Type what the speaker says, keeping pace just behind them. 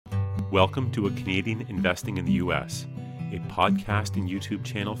Welcome to A Canadian Investing in the U.S., a podcast and YouTube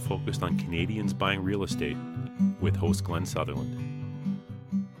channel focused on Canadians buying real estate with host Glenn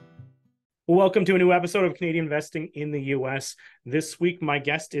Sutherland. Welcome to a new episode of Canadian Investing in the U.S. This week, my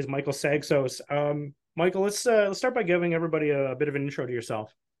guest is Michael Sagsoz. Michael, let's start by giving everybody a bit of an intro to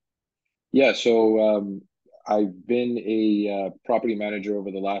yourself. Yeah, so I've been a property manager over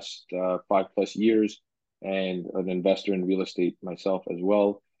the last 5+ years and an investor in real estate myself as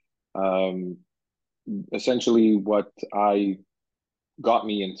well. Essentially, what got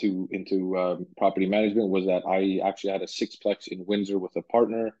me into property management was that I actually had a sixplex in Windsor with a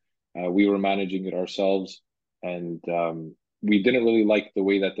partner. We were managing it ourselves, and we didn't really like the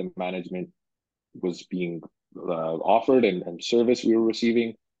way that the management was being offered and service we were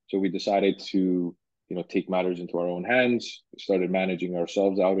receiving. So we decided to, take matters into our own hands. We started managing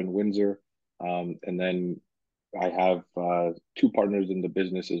ourselves out in Windsor, and then I have two partners in the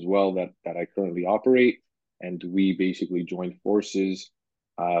business as well that I currently operate, and we basically joined forces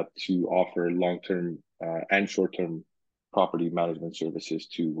to offer long-term and short-term property management services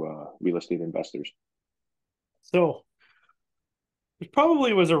to real estate investors. So there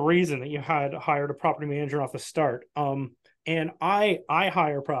probably was a reason that you had hired a property manager off the start. And I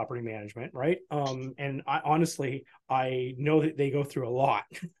hire property management, right? And I honestly know that they go through a lot.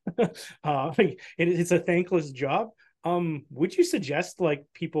 It's a thankless job. Would you suggest like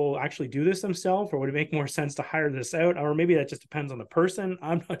people actually do this themselves, or would it make more sense to hire this out? Or maybe that just depends on the person.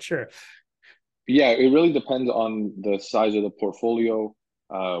 I'm not sure. Yeah, it really depends on the size of the portfolio,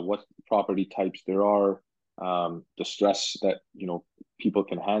 what property types there are, the stress that people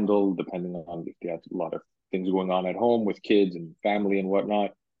can handle, depending on if they have a lot of things going on at home with kids and family and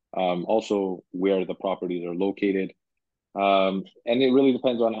whatnot. Also, where the properties are located, and it really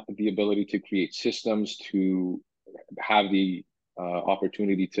depends on the ability to create systems, to have the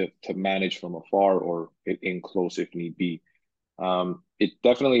opportunity to manage from afar or in close if need be. It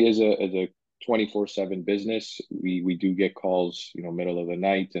definitely is a 24/7 business. We do get calls, middle of the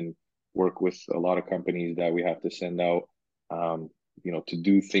night, and work with a lot of companies that we have to send out, to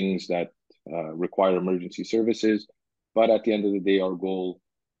do things that require emergency services. But at the end of the day, our goal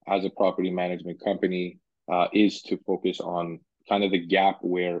as a property management company is to focus on kind of the gap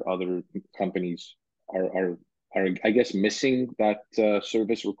where other companies are I guess, missing that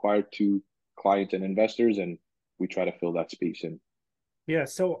service required to clients and investors, and we try to fill that space in. Yeah.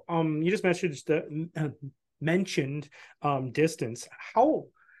 So you just mentioned distance. How,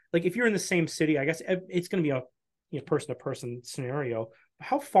 like, if you're in the same city, I guess it's going to be a person-to-person scenario.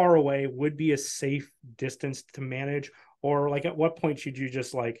 How far away would be a safe distance to manage? Or like at what point should you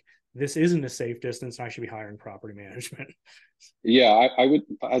just like, this isn't a safe distance, I should be hiring property management? Yeah, I would,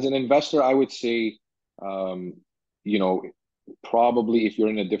 as an investor, I would say, probably if you're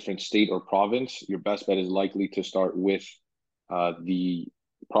in a different state or province, your best bet is likely to start with the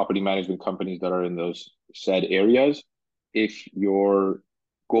property management companies that are in those said areas. If your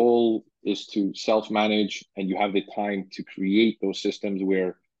goal is to self-manage and you have the time to create those systems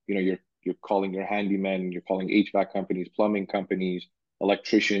where you're calling your handyman, you're calling HVAC companies, plumbing companies,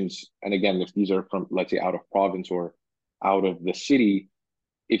 electricians, and again, if these are from, let's say, out of province or out of the city,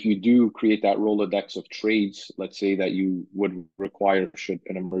 if you do create that Rolodex of trades, let's say that you would require should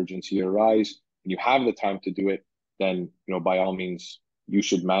an emergency arise, and you have the time to do it, then by all means you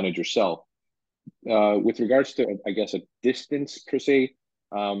should manage yourself. With regards to, I guess, a distance per se,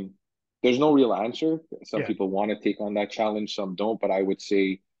 there's no real answer. Some people want to take on that challenge, some don't. But I would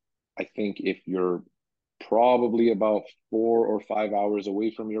say, I think if you're probably about 4 or 5 hours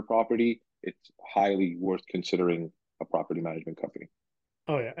away from your property, it's highly worth considering a property management company.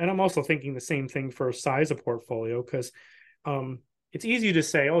 Oh yeah, and I'm also thinking the same thing for size of portfolio, because it's easy to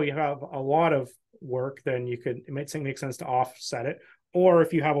say, oh, you have a lot of work, then it might make sense to offset it. Or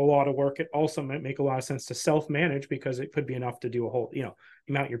if you have a lot of work, it also might make a lot of sense to self-manage, because it could be enough to do a whole, the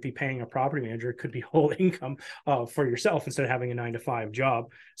amount you'd be paying a property manager, it could be whole income for yourself instead of having a 9-to-5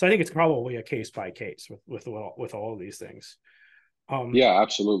 job. So I think it's probably a case by case with all of these things. Yeah,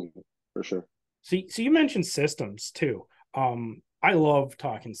 absolutely, for sure. So you mentioned systems too. I love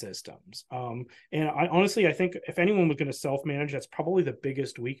talking systems. And I think if anyone was going to self-manage, that's probably the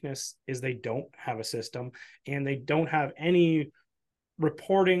biggest weakness, is they don't have a system, and they don't have any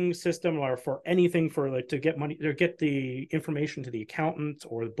reporting system or for anything for like to get money or get the information to the accountant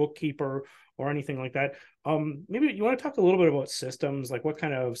or the bookkeeper or anything like that. Maybe you want to talk a little bit about systems, like what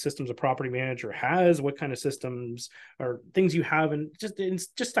kind of systems a property manager has, what kind of systems or things you have, and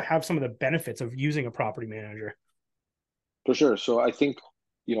just to have some of the benefits of using a property manager. For sure. So I think,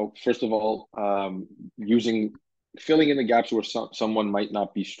 first of all, filling in the gaps where someone might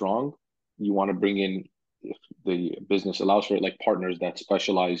not be strong you want to bring in, if the business allows for it, like partners that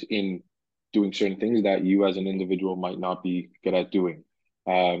specialize in doing certain things that you as an individual might not be good at doing.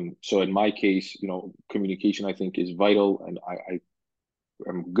 So in my case, communication I think is vital, and I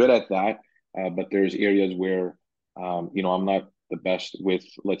am good at that. But there's areas where I'm not the best with,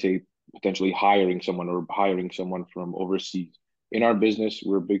 let's say, potentially hiring someone from overseas. In our business,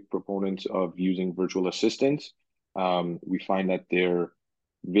 we're big proponents of using virtual assistants. We find that they're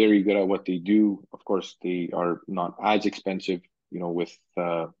very good at what they do. Of course, they are not as expensive, with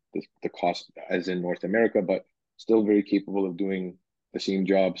the cost as in North America, but still very capable of doing the same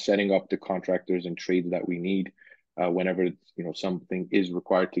job, setting up the contractors and trades that we need whenever something is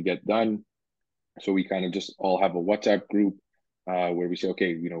required to get done. So we kind of just all have a WhatsApp group where we say,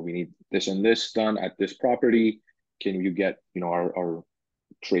 okay, we need this and this done at this property. Can you get our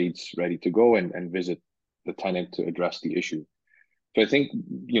trades ready to go and visit the tenant to address the issue? So I think,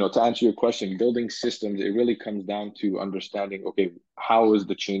 to answer your question, building systems, it really comes down to understanding, okay, how is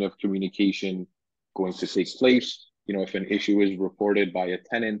the chain of communication going to take place? If an issue is reported by a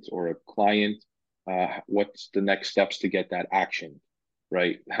tenant or a client, what's the next steps to get that action,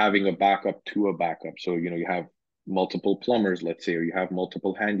 right? Having a backup to a backup. So, you have multiple plumbers, let's say, or you have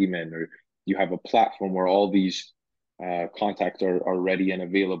multiple handymen, or you have a platform where all these contacts are ready and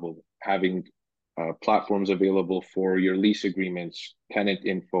available. Having platforms available for your lease agreements, tenant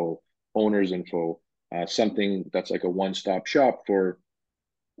info, owner's info, something that's like a one-stop shop for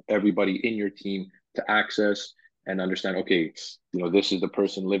everybody in your team to access and understand, okay, this is the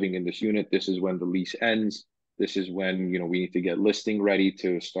person living in this unit. This is when the lease ends. This is when, we need to get listing ready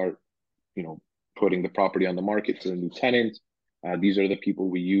to start, putting the property on the market to the new tenant. These are the people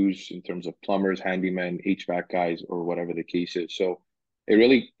we use in terms of plumbers, handymen, HVAC guys, or whatever the case is. So it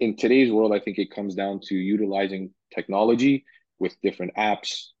really, in today's world, I think it comes down to utilizing technology with different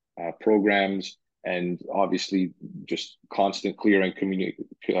apps, programs, and obviously just constant, clear, and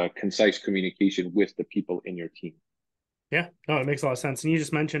concise communication with the people in your team. Yeah, no, it makes a lot of sense. And you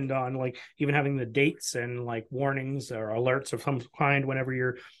just mentioned on like even having the dates and like warnings or alerts of some kind whenever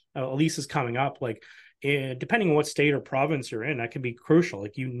your lease is coming up, like depending on what state or province you're in, that can be crucial.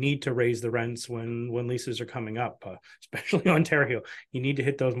 Like you need to raise the rents when leases are coming up, especially Ontario. You need to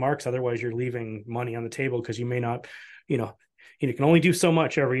hit those marks, otherwise you're leaving money on the table because you may not, you can only do so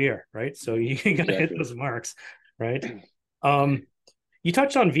much every year, right? So you got to hit those marks, right? You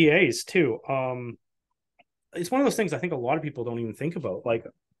touched on VAs too. It's one of those things I think a lot of people don't even think about. Like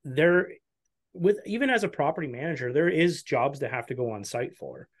even as a property manager, there is jobs that have to go on site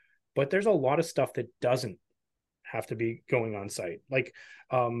for, but there's a lot of stuff that doesn't have to be going on site. Like,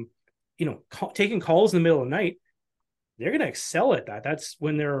 taking calls in the middle of the night, they're going to excel at that. That's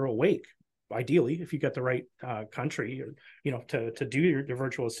when they're awake. Ideally, if you get the right country, or, to do your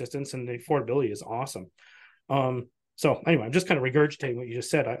virtual assistants, and the affordability is awesome. So anyway, I'm just kind of regurgitating what you just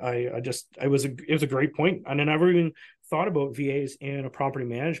said. It was a great point. And I never even thought about VAs in a property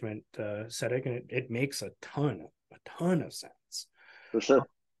management setting, and it makes a ton of sense. For sure.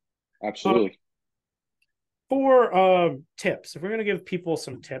 Absolutely. For tips, if we're going to give people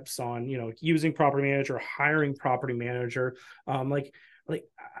some tips on, using property manager, hiring property manager, like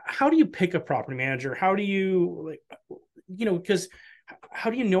how do you pick a property manager? How do you because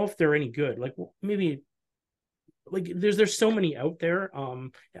how do you know if they're any good? Like maybe like there's so many out there.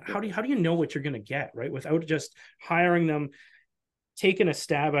 How do you know what you're going to get, right? Without just hiring them, taking a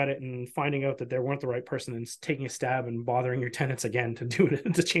stab at it and finding out that they weren't the right person, and taking a stab and bothering your tenants again to do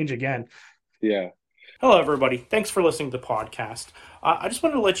it, to change again. Yeah. Hello, everybody. Thanks for listening to the podcast. I just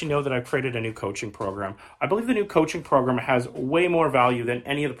wanted to let you know that I've created a new coaching program. I believe the new coaching program has way more value than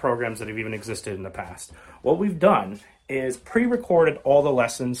any of the programs that have even existed in the past. What we've done is pre-recorded all the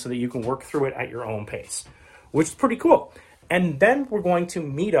lessons so that you can work through it at your own pace, which is pretty cool. And then we're going to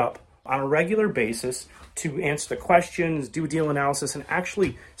meet up on a regular basis to answer the questions, do deal analysis, and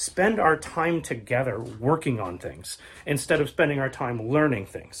actually spend our time together working on things instead of spending our time learning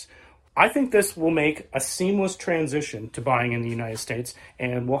things. I think this will make a seamless transition to buying in the United States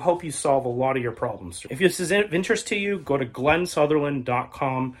and will help you solve a lot of your problems. If this is of interest to you, go to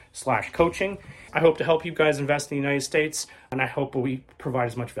glensutherland.com/coaching. I hope to help you guys invest in the United States, and I hope we provide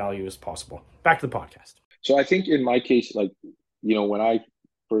as much value as possible. Back to the podcast. So I think in my case, like, when I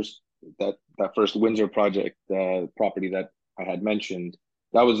first, that first Windsor project, property that I had mentioned,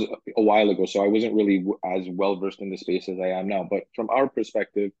 that was a while ago. So I wasn't really as well versed in the space as I am now. But from our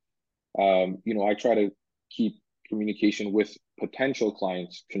perspective, I try to keep communication with potential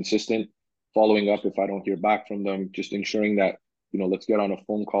clients consistent, following up if I don't hear back from them, just ensuring that, let's get on a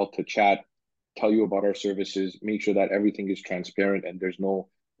phone call to chat, tell you about our services, make sure that everything is transparent and there's no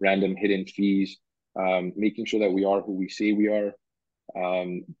random hidden fees, making sure that we are who we say we are,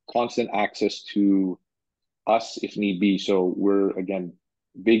 constant access to us if need be. So we're, again,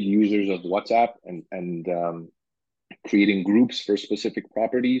 big users of WhatsApp and creating groups for specific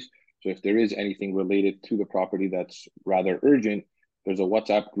properties. So if there is anything related to the property that's rather urgent, there's a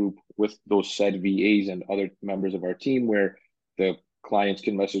WhatsApp group with those said VAs and other members of our team where the clients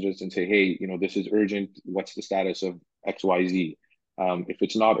can message us and say, hey, this is urgent. What's the status of XYZ? If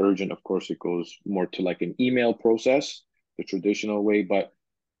it's not urgent, of course, it goes more to like an email process, the traditional way. But,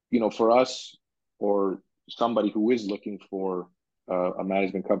 for us or somebody who is looking for a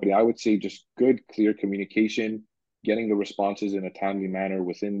management company, I would say just good, clear communication, getting the responses in a timely manner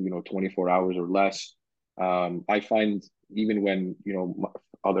within 24 hours or less. I find even when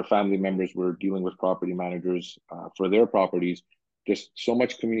other family members were dealing with property managers for their properties, just so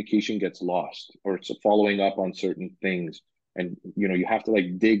much communication gets lost, or it's following up on certain things, and you have to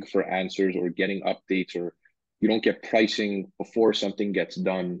like dig for answers or getting updates, or you don't get pricing before something gets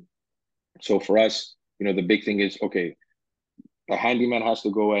done. So for us, the big thing is, okay, a handyman has to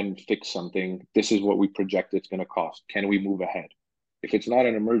go and fix something. This is what we project it's going to cost. Can we move ahead? If it's not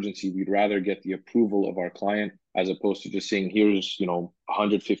an emergency, we'd rather get the approval of our client as opposed to just saying, here's,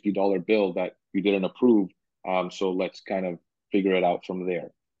 $150 bill that you didn't approve. So let's kind of figure it out from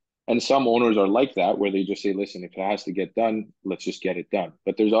there. And some owners are like that, where they just say, listen, if it has to get done, let's just get it done.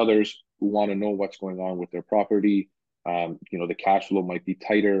 But there's others who want to know what's going on with their property. The cash flow might be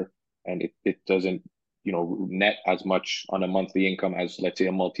tighter and it doesn't, net as much on a monthly income as, let's say,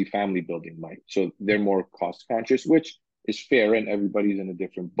 a multifamily building might. So they're more cost conscious, which is fair, and everybody's in a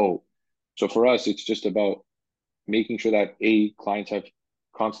different boat. So for us, it's just about making sure that clients have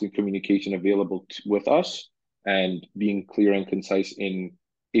constant communication available with us, and being clear and concise in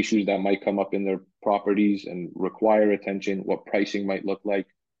issues that might come up in their properties and require attention, what pricing might look like,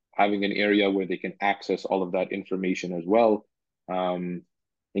 having an area where they can access all of that information as well. And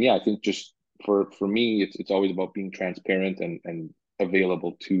yeah, I think just for me, it's always about being transparent and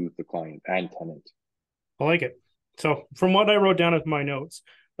available to the client and tenant. I like it. So from what I wrote down in my notes,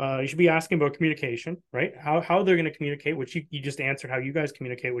 you should be asking about communication, right? How they're going to communicate, which you just answered how you guys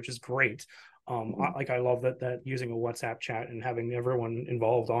communicate, which is great. I love that using a WhatsApp chat and having everyone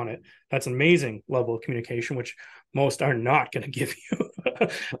involved on it. That's an amazing level of communication, which most are not going to give you.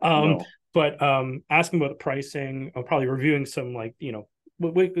 No. But asking about the pricing, probably reviewing some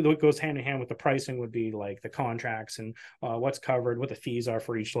what goes hand in hand with the pricing would be like the contracts and what's covered, what the fees are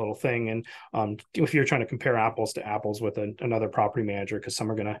for each little thing. And if you're trying to compare apples to apples with another property manager, because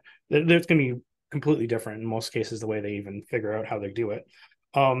some are there's going to be completely different in most cases, the way they even figure out how they do it.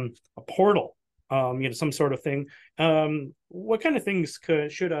 A portal, some sort of thing. What kind of things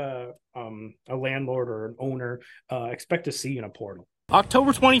should a landlord or an owner expect to see in a portal?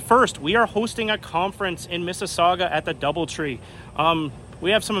 October 21st, we are hosting a conference in Mississauga at the Doubletree.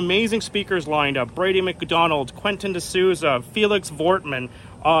 We have some amazing speakers lined up: Brady McDonald, Quentin D'Souza, Felix Vortman,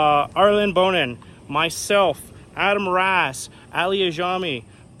 Arlen Bonin, myself, Adam Rass, Ali Ajami,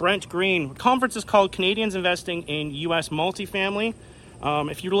 Brent Green. The conference is called Canadians Investing in U.S. Multifamily.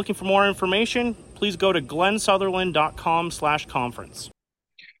 If you're looking for more information, please go to glensutherland.com/conference.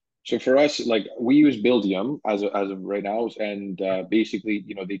 So for us, like, we use Buildium as of right now, and basically,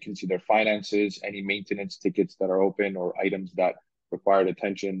 they can see their finances, any maintenance tickets that are open or items that required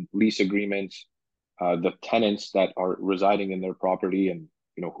attention, lease agreements, the tenants that are residing in their property, and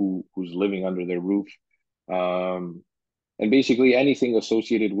who's living under their roof, and basically anything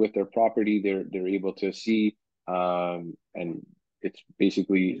associated with their property, they're able to see, and it's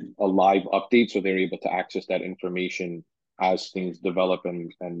basically a live update, so they're able to access that information as things develop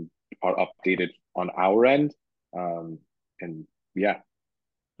and are updated on our end. And yeah.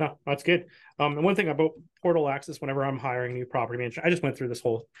 No, that's good. And one thing about portal access, whenever I'm hiring new property management, I just went through this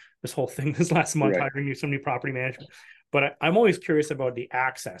whole thing this last month, right, hiring some new property management. But I'm always curious about the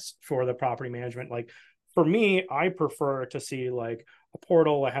access for the property management. Like, for me, I prefer to see like a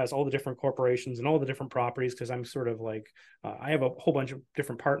portal that has all the different corporations and all the different properties, because I'm sort of like, I have a whole bunch of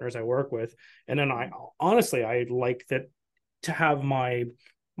different partners I work with. And then I like that to have my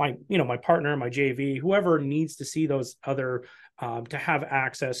partner, my JV, whoever needs to see those other, to have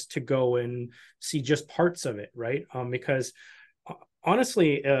access to go and see just parts of it, right? Because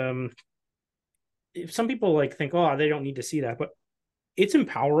honestly, if some people like think, oh, they don't need to see that, but it's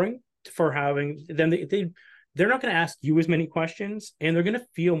empowering for having them. They're not going to ask you as many questions, and they're going to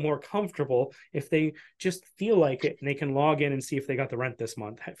feel more comfortable if they just feel like it, and they can log in and see if they got the rent this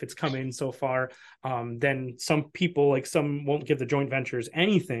month, if it's come in so far. Then some people, like some won't give the joint ventures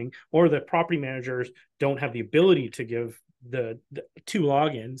anything, or the property managers don't have the ability to give the two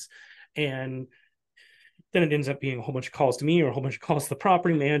logins, and then it ends up being a whole bunch of calls to me or a whole bunch of calls to the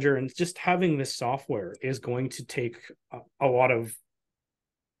property manager. And just having this software is going to take a lot of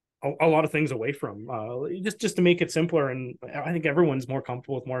things away from just to make it simpler. And I think everyone's more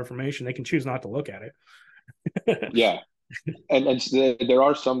comfortable with more information. They can choose not to look at it. Yeah. And there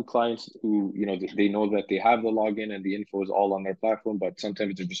are some clients who, they know that they have the login and the info is all on their platform, but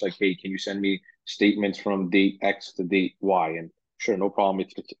sometimes they're just like, hey, can you send me statements from date X to date Y? And sure, no problem.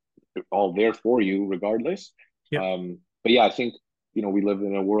 It's all there for you regardless. Yep. But yeah, I think, we live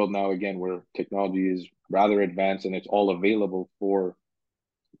in a world now, again, where technology is rather advanced and it's all available for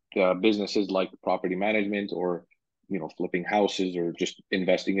businesses like property management or, flipping houses or just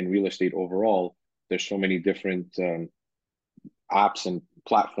investing in real estate overall. There's so many different apps and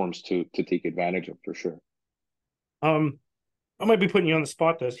platforms to take advantage of, for sure. I might be putting you on the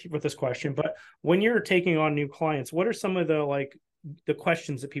spot with this question, but when you're taking on new clients, what are some of the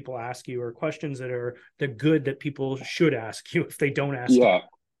questions that people ask you, or questions that are the good that people should ask you if they don't ask you?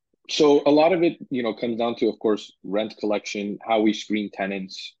 So a lot of it, comes down to, of course, rent collection, how we screen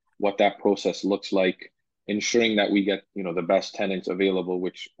tenants, what that process looks like, ensuring that we get, the best tenants available,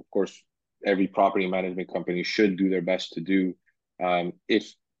 which of course every property management company should do their best to do.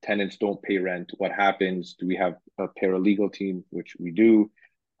 If tenants don't pay rent, what happens? Do we have a paralegal team, which we do?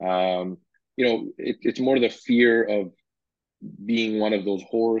 It's more the fear of being one of those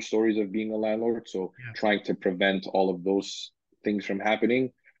horror stories of being a landlord. So trying to prevent all of those things from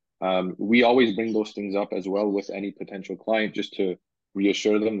happening. We always bring those things up as well with any potential client, just to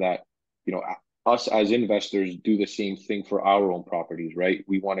reassure them that, us as investors do the same thing for our own properties, right?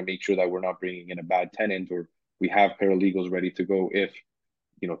 We want to make sure that we're not bringing in a bad tenant, or we have paralegals ready to go if,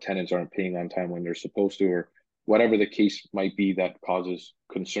 tenants aren't paying on time when they're supposed to, or whatever the case might be that causes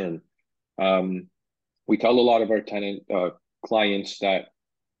concern. We tell a lot of our clients that,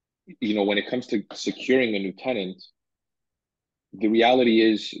 when it comes to securing a new tenant, the reality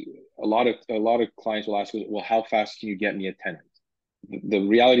is a lot of clients will ask us, well, how fast can you get me a tenant? The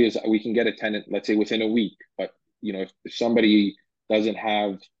reality is we can get a tenant, let's say, within a week, but if somebody doesn't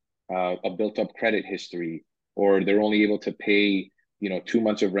have a built-up credit history, or they're only able to pay 2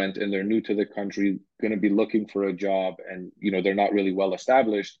 months of rent, and they're new to the country, going to be looking for a job, and they're not really well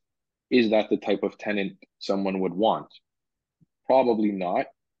established, is that the type of tenant someone would want? Probably not.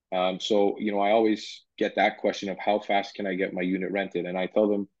 So I always get that question of how fast can I get my unit rented, and I tell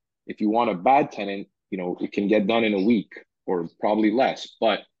them, if you want a bad tenant, it can get done in a week or probably less.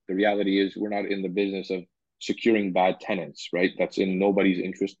 But the reality is we're not in the business of securing bad tenants, right? That's in nobody's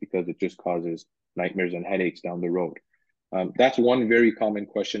interest, because it just causes nightmares and headaches down the road. That's one very common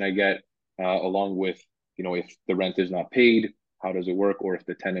question I get, along with, if the rent is not paid, how does it work? Or if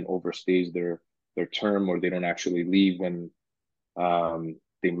the tenant overstays their term, or they don't actually leave when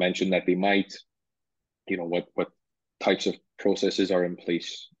they mention that they might, what types of processes are in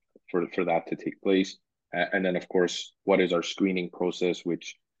place for that to take place. And then, of course, what is our screening process,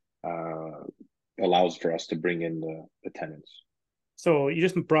 which allows for us to bring in the tenants. So you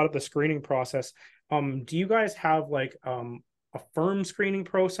just brought up the screening process. Do you guys have a firm screening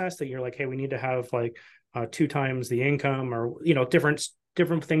process that you're like, hey, we need to have 2 times the income, or different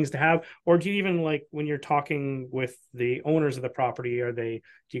things to have? Or do you even, when you're talking with the owners of the property, do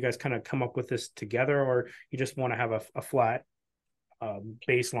you guys kind of come up with this together, or you just want to have a flat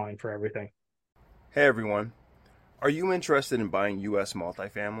baseline for everything? Hey everyone, are you interested in buying U.S.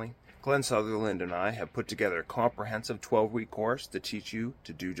 multifamily? Glenn Sutherland and I have put together a comprehensive 12-week course to teach you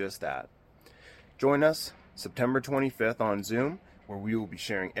to do just that. Join us September 25th on Zoom, where we will be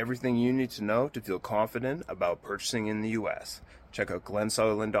sharing everything you need to know to feel confident about purchasing in the U.S. Check out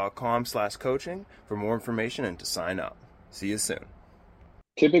glennsutherland.com/coaching for more information and to sign up. See you soon.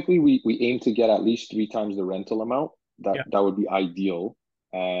 Typically, we aim to get at least 3 times the rental amount. That would be ideal.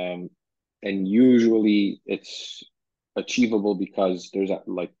 And usually it's achievable because there's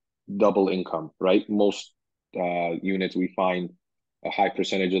double income, right? Most units, we find a high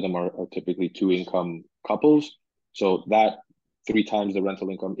percentage of them are typically 2 income couples. So that 3 times the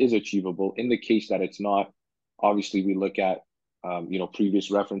rental income is achievable. In the case that it's not, obviously we look at previous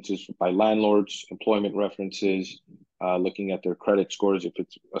references by landlords, employment references, looking at their credit scores if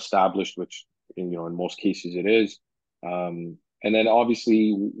it's established, which in most cases it is. And then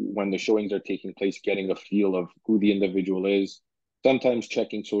obviously when the showings are taking place, getting a feel of who the individual is, sometimes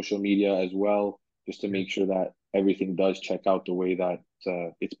checking social media as well, just to make sure that everything does check out the way that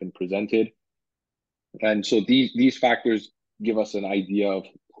it's been presented. And so these factors give us an idea of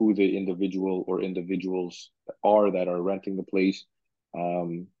who the individual or individuals are that are renting the place.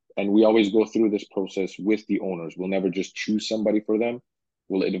 And we always go through this process with the owners. We'll never just choose somebody for them.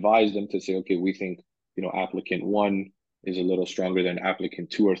 We'll advise them to say, okay, we think, applicant one is a little stronger than applicant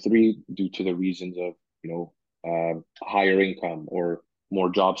 2 or 3 due to the reasons of, higher income or more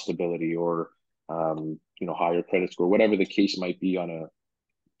job stability or, higher credit score, whatever the case might be on a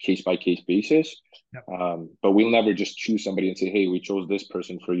case-by-case basis. Yep. But we'll never just choose somebody and say, hey, we chose this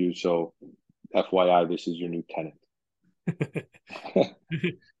person for you, so FYI, this is your new tenant.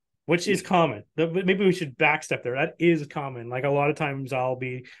 Which is common. Maybe we should backstep there. That is common. Like a lot of times I'll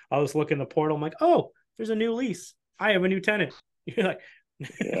just look in the portal. I'm like, oh, there's a new lease. I have a new tenant. You're like,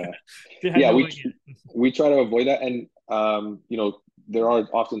 yeah. We try to avoid that. And, there are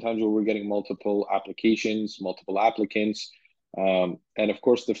often times where we're getting multiple applications, multiple applicants. And of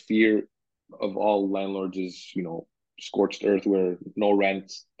course, the fear of all landlords is, scorched earth where no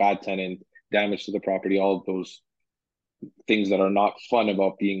rent, bad tenant, damage to the property, all of those things that are not fun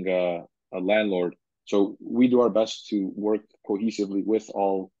about being a landlord. So we do our best to work cohesively with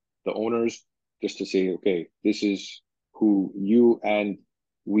all the owners just to say, okay, this is who you and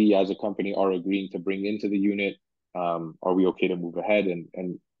we as a company are agreeing to bring into the unit. Are we okay to move ahead?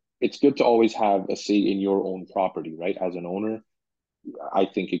 And it's good to always have a say in your own property, right? As an owner, I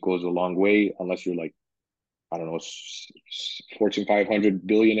think it goes a long way, unless you're like, I don't know, Fortune 500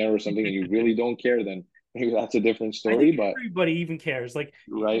 billionaire or something, and you really don't care, then maybe that's a different story. But everybody even cares. Like,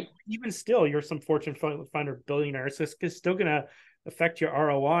 right. Even still, you're some Fortune 500 billionaire. So it's still going to affect your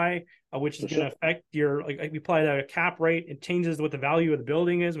ROI, which is going to affect your, like we apply that cap rate. It changes what the value of the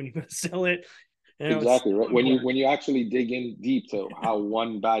building is when you're going to sell it. Exactly right. When you actually dig in deep to how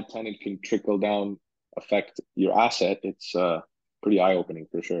one bad tenant can trickle down, affect your asset, it's pretty eye-opening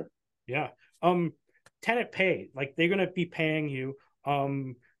for sure. Yeah. Tenant pay, like they're going to be paying you.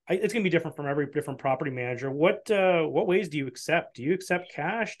 It's going to be different from every different property manager. What ways do you accept? Do you accept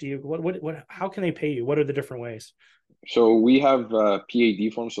cash? Do you how can they pay you? What are the different ways? So we have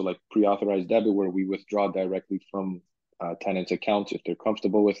PAD forms, so like pre-authorized debit, where we withdraw directly from tenants' accounts if they're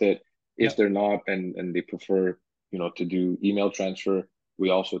comfortable with it. If they're not and they prefer, to do email transfer, we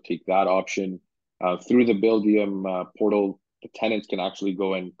also take that option. Through the Buildium portal, the tenants can actually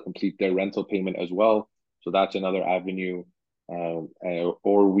go and complete their rental payment as well. So that's another avenue.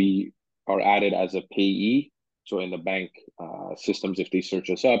 Or we are added as a payee. So in the bank systems, if they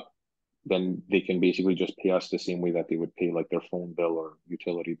search us up, then they can basically just pay us the same way that they would pay like their phone bill or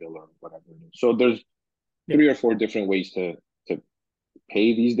utility bill or whatever it is. So there's 3 or 4 different ways to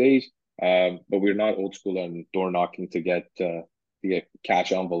pay these days. But we're not old school and door knocking to get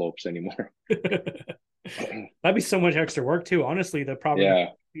cash envelopes anymore. That'd be so much extra work too. Honestly, the problem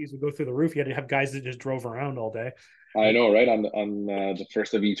fees would go through the roof. You had to have guys that just drove around all day. I know, right? On the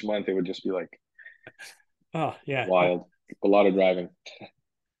first of each month, it would just be like, oh yeah, wild. A lot of driving.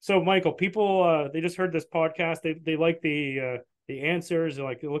 So Michael, people they just heard this podcast. They like the answers. They're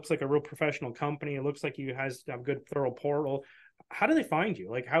like, it looks like a real professional company. It looks like you have a good thorough portal. How do they find you?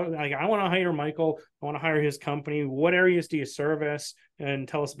 Like I want to hire Michael. I want to hire his company. What areas do you service? And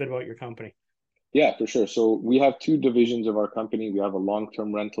tell us a bit about your company. Yeah, for sure. So we have 2 divisions of our company. We have a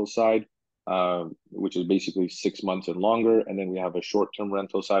long-term rental side, which is basically 6 months and longer, and then we have a short-term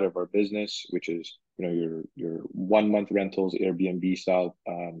rental side of our business, which is your 1-month rentals, Airbnb style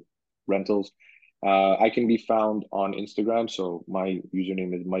rentals. I can be found on Instagram. So my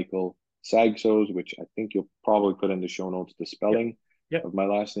username is Michael Sagsoz, which I think you'll probably put in the show notes, the spelling of my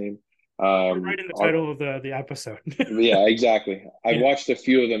last name. Right in the title of the episode. Yeah, exactly. I've watched a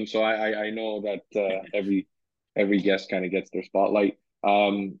few of them, so I know that every guest kind of gets their spotlight.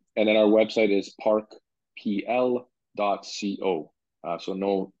 And then our website is parkpl.co. So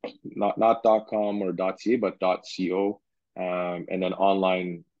no, not .com or .ca, but .co. And then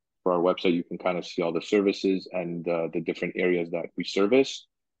online for our website, you can kind of see all the services and the different areas that we service.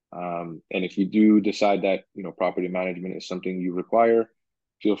 And if you do decide that property management is something you require,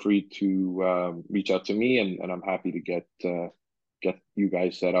 feel free to reach out to me, and I'm happy to get you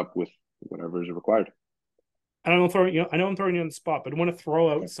guys set up with whatever is required. I know I'm throwing you on the spot, but I want to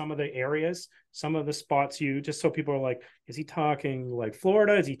throw out some of the areas, some of the spots just so people are like, is he talking like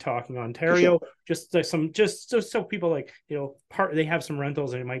Florida? Is he talking Ontario? Sure. Just so people like, they have some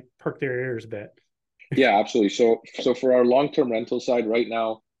rentals and it might perk their ears a bit. Yeah, absolutely. So for our long-term rental side right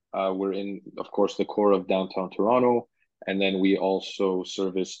now, we're in, of course, the core of downtown Toronto. And then we also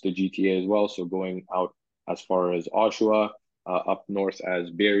service the GTA as well. So going out as far as Oshawa, up north as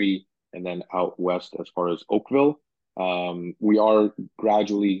Barrie, and then out west as far as Oakville. We are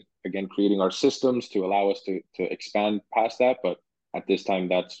gradually, again, creating our systems to allow us to expand past that. But at this time,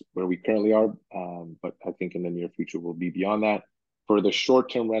 that's where we currently are. But I think in the near future, we'll be beyond that. For the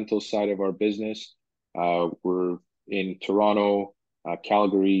short-term rental side of our business, we're in Toronto,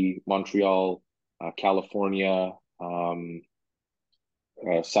 Calgary, Montreal, California,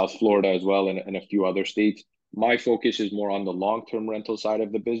 South Florida as well, and a few other states. My focus is more on the long-term rental side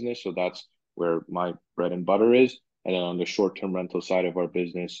of the business, so that's where my bread and butter is. And then on the short-term rental side of our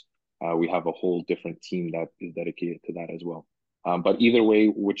business, we have a whole different team that is dedicated to that as well. But either way,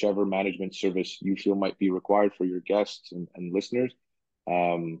 whichever management service you feel might be required for your guests and listeners,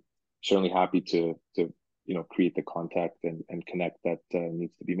 certainly happy to create the contact and connect that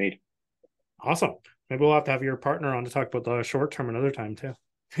needs to be made. Awesome. Maybe we'll have to have your partner on to talk about the short term another time too.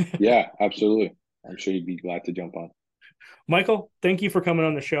 Yeah, absolutely. I'm sure you'd be glad to jump on. Michael, thank you for coming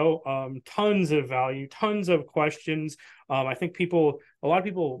on the show. Tons of value, tons of questions. I think a lot of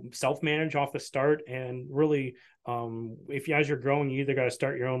people self-manage off the start, and really, as you're growing, you either got to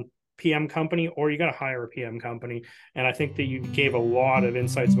start your own PM company or you got to hire a PM company. And I think that you gave a lot of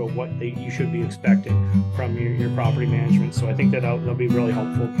insights about what you should be expecting from your property management. So I think that'll be really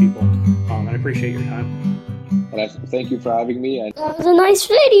helpful to people. And I appreciate your time. And thank you for having me. That was a nice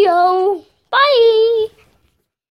video. Bye.